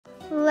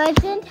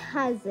Legend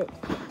has it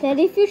that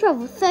if you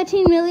travel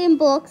 13 million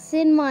blocks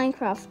in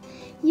Minecraft,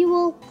 you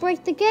will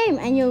break the game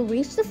and you'll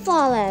reach the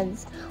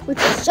Farlands, which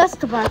is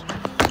just about.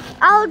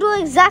 I'll do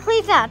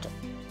exactly that.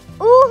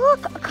 Oh,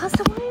 look, a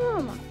custom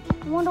item.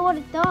 I wonder what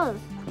it does.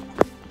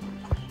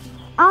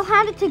 I'll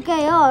hand it to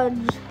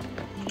George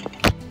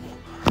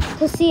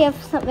to see if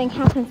something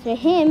happens to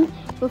him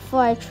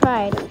before I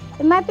try it.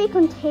 It might be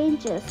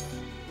contagious.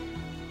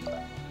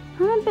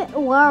 I'm a bit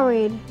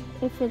worried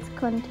if it's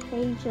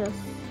contagious.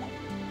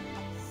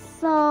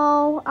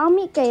 So I'll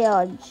meet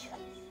George.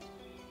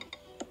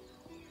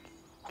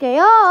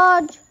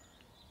 George!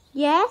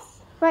 Yes?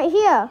 Right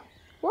here.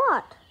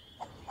 What?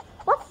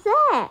 What's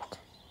that?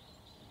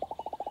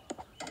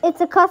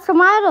 It's a custom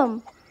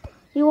item.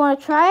 You want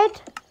to try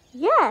it?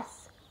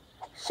 Yes.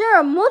 Sure,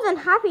 I'm more than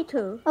happy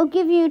to. I'll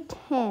give you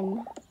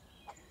 10.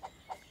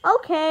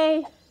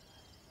 Okay.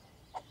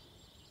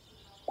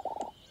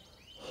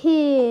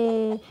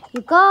 Here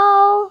you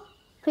go.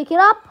 Pick it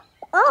up.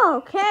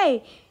 Oh,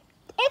 okay.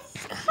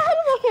 It's kind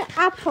of like an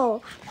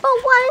apple. But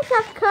what is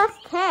that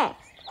cursed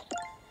text?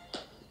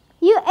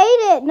 You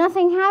ate it.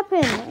 Nothing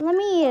happened. Let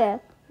me eat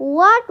it.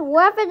 What?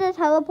 Where have I been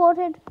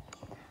teleported?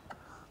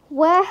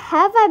 Where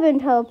have I been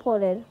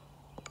teleported?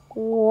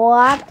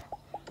 What?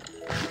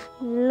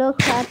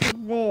 Look at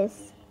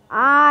this.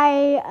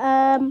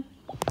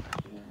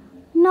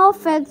 No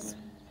offense,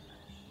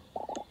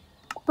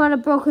 but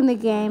I've broken the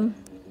game.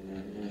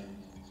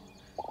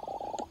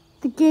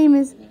 The game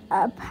is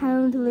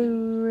apparently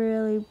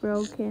really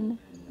broken.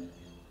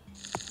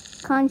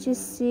 Can't you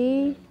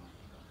see?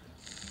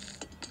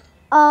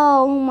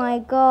 Oh my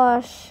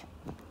gosh.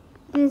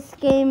 This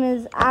game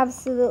is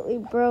absolutely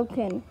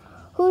broken.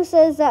 Who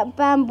says that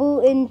bamboo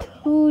in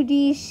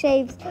 2D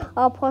shapes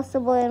are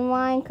possible in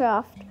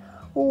Minecraft?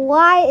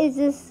 Why is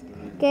this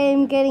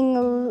game getting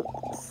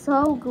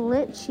so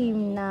glitchy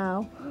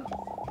now?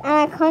 And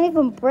I can't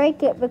even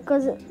break it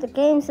because the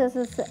game says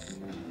it's an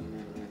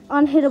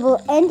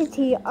unhittable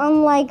entity,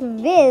 unlike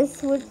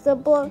this, which the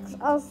blocks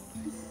are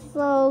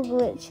so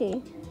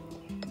glitchy.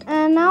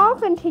 And now I'll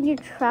continue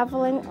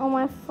traveling on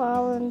my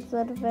Farlands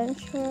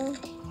adventure.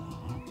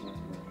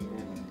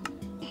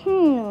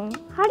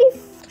 How do you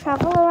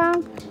travel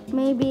around?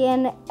 Maybe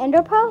an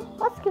ender pearl?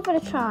 Let's give it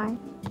a try.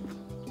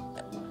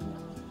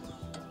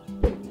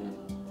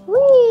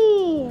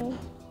 Whee!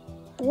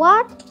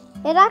 What?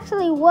 It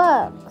actually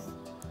works.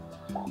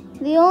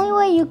 The only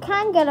way you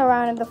can get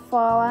around in the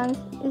Farlands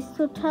is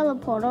to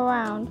teleport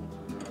around.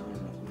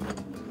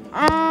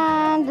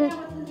 And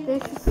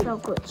this is so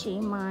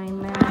glitchy, my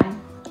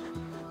man.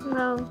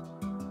 No.